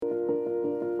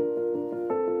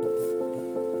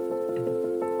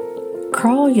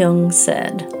Carl Jung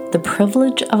said, "The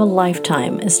privilege of a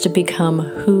lifetime is to become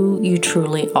who you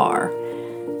truly are."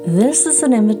 This is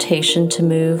an invitation to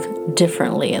move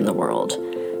differently in the world,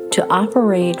 to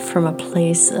operate from a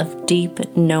place of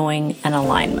deep knowing and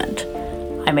alignment.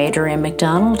 I'm Adrienne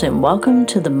McDonald, and welcome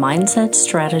to the Mindset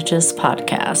Strategist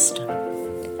Podcast.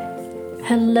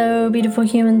 Hello, beautiful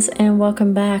humans, and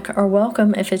welcome back, or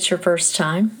welcome if it's your first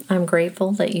time. I'm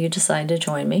grateful that you decided to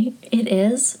join me. It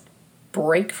is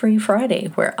Break Free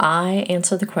Friday, where I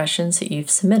answer the questions that you've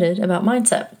submitted about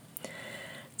mindset.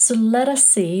 So let us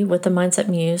see what the Mindset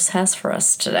Muse has for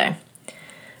us today.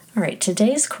 All right,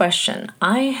 today's question.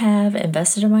 I have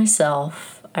invested in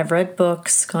myself. I've read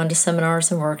books, gone to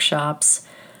seminars and workshops.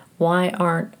 Why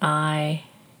aren't I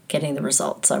getting the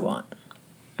results I want?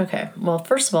 Okay, well,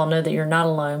 first of all, know that you're not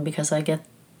alone because I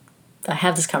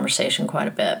have this conversation quite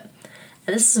a bit.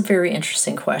 And this is a very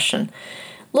interesting question.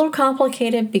 A little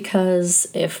complicated because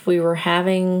if we were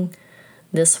having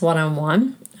this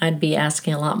one-on-one, I'd be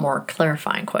asking a lot more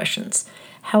clarifying questions.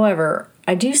 However,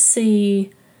 I do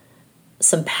see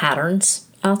some patterns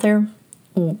out there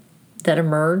that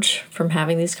emerge from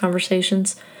having these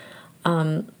conversations.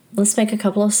 Let's make a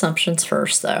couple of assumptions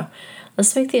first, though.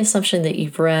 Let's make the assumption that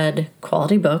you've read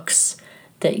quality books,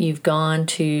 that you've gone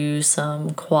to some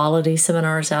quality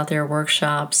seminars out there,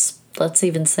 workshops. Let's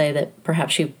even say that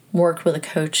perhaps you worked with a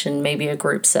coach in maybe a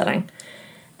group setting,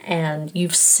 and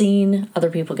you've seen other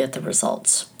people get the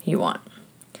results you want.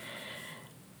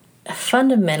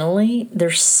 Fundamentally,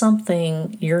 there's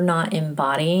something you're not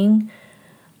embodying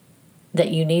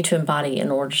that you need to embody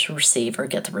in order to receive or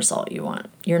get the result you want.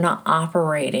 You're not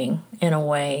operating in a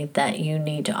way that you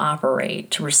need to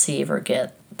operate to receive or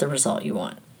get the result you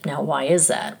want. Now, why is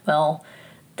that? Well,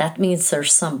 that means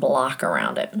there's some block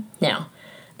around it. Now,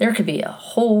 there could be a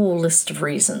whole list of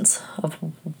reasons of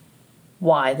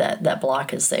why that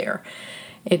block is there.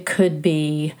 It could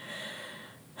be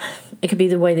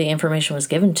the way the information was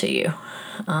given to you.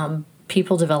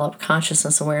 People develop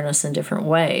consciousness awareness in different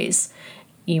ways.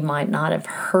 You might not have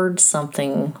heard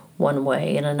something one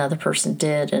way and another person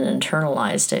did and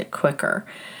internalized it quicker.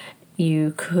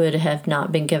 You could have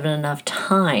not been given enough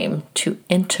time to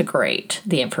integrate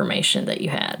the information that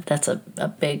you had. That's a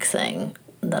big thing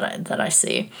that I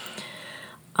see.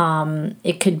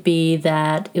 It could be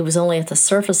that it was only at the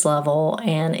surface level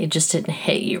and it just didn't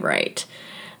hit you right.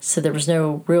 So there was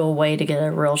no real way to get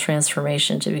a real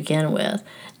transformation to begin with.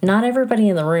 Not everybody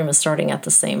in the room is starting at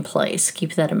the same place.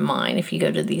 Keep that in mind if you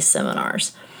go to these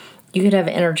seminars. You could have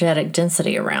energetic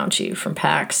density around you from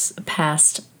past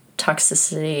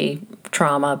toxicity,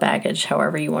 trauma, baggage,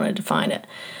 however you want to define it.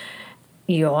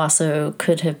 You also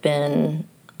could have been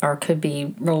or could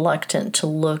be reluctant to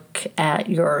look at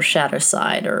your shadow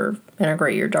side or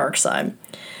integrate your dark side.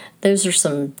 Those are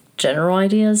some general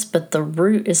ideas, but the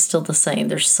root is still the same.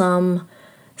 There's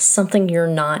something you're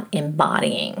not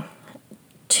embodying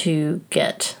to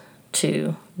get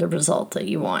to the result that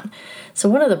you want. So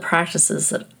one of the practices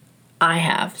that I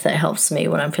have that helps me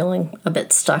when I'm feeling a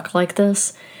bit stuck like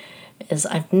this is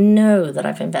I know that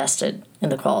I've invested in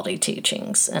the quality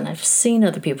teachings and I've seen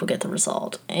other people get the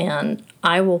result, and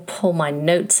I will pull my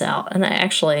notes out. And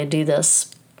I do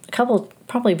this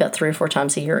probably about 3 or 4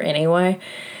 times a year anyway,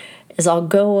 is I'll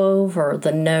go over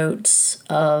the notes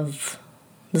of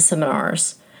the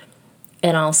seminars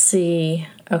and I'll see,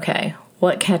 okay,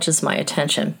 what catches my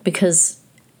attention? Because,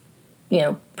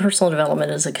 personal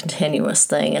development is a continuous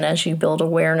thing. And as you build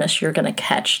awareness, you're going to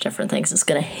catch different things. It's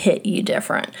going to hit you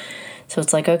different. So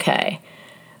it's like, okay,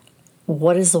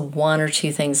 what is the 1 or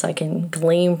 2 things I can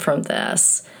glean from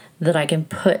this that I can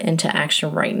put into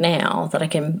action right now, that I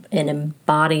can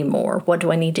embody more? What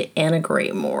do I need to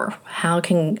integrate more? How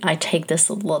can I take this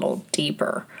a little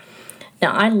deeper?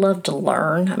 Now, I love to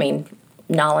learn.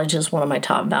 Knowledge is one of my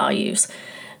top values.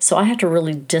 So I have to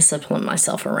really discipline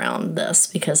myself around this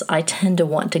because I tend to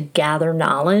want to gather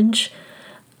knowledge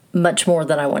much more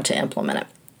than I want to implement it.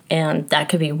 And that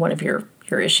could be one of your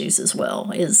issues as well,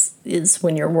 is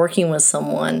when you're working with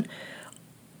someone,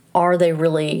 are they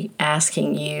really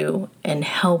asking you and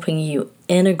helping you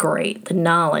integrate the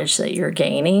knowledge that you're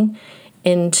gaining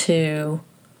into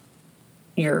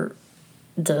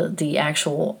the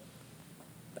actual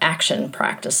action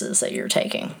practices that you're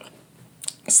taking,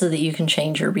 so that you can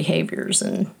change your behaviors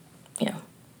and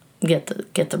get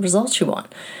the results you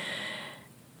want?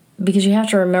 Because you have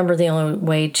to remember the only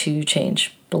way to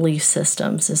change belief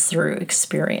systems is through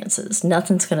experiences.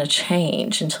 Nothing's going to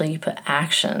change until you put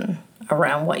action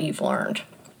around what you've learned.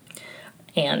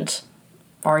 And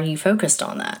are you focused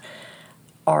on that?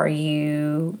 Are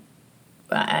you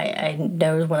I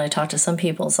know when I talk to some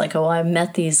people, it's like, oh, I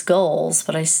met these goals,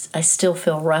 but I still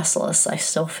feel restless. I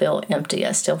still feel empty.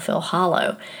 I still feel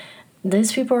hollow.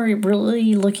 Those people are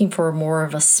really looking for more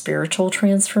of a spiritual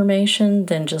transformation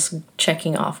than just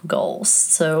checking off goals.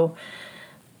 So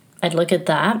I'd look at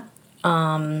that.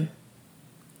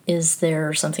 Is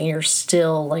there something you're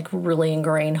still like really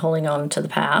ingrained holding on to the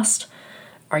past?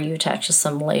 Are you attached to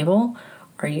some label?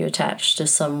 Are you attached to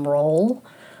some role?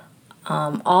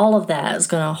 All of that is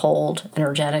going to hold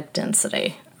energetic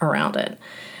density around it.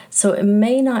 So it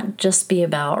may not just be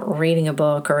about reading a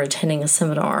book or attending a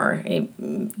seminar.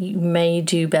 You may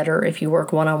do better if you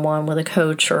work one-on-one with a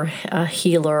coach or a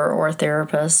healer or a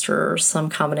therapist or some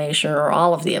combination or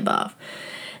all of the above.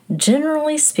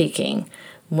 Generally speaking,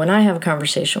 when I have a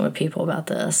conversation with people about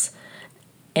this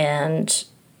and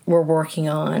we're working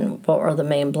on what are the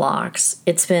main blocks,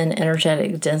 it's been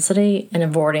energetic density and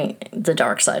avoiding the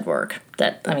dark side work.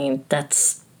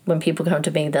 That's when people come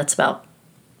to me, that's about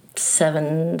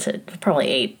 7 to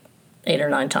probably 8 or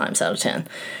 9 times out of 10.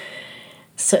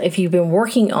 So if you've been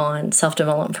working on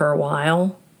self-development for a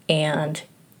while and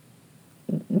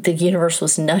the universe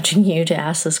was nudging you to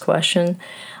ask this question,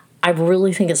 I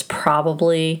really think it's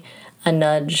probably a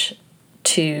nudge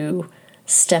to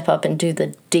step up and do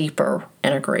the deeper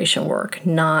integration work,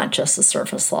 not just the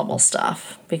surface level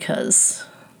stuff, because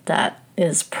that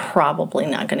is probably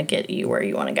not going to get you where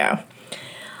you want to go.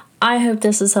 I hope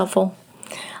this is helpful.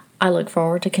 I look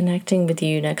forward to connecting with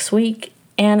you next week.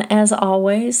 And as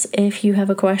always, if you have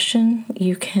a question,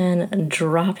 you can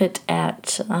drop it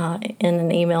in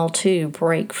an email to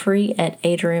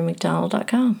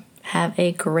breakfree@adriannemcdonald.com. Have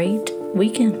a great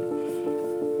weekend.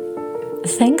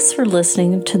 Thanks for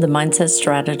listening to the Mindset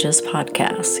Strategist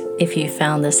podcast. If you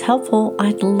found this helpful,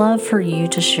 I'd love for you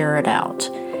to share it out.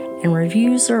 And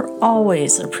reviews are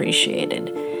always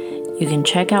appreciated. You can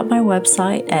check out my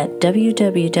website at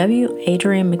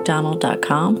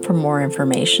www.adriannemcdonald.com for more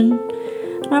information.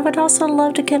 And I would also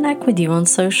love to connect with you on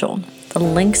social. The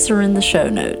links are in the show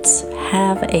notes.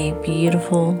 Have a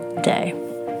beautiful day.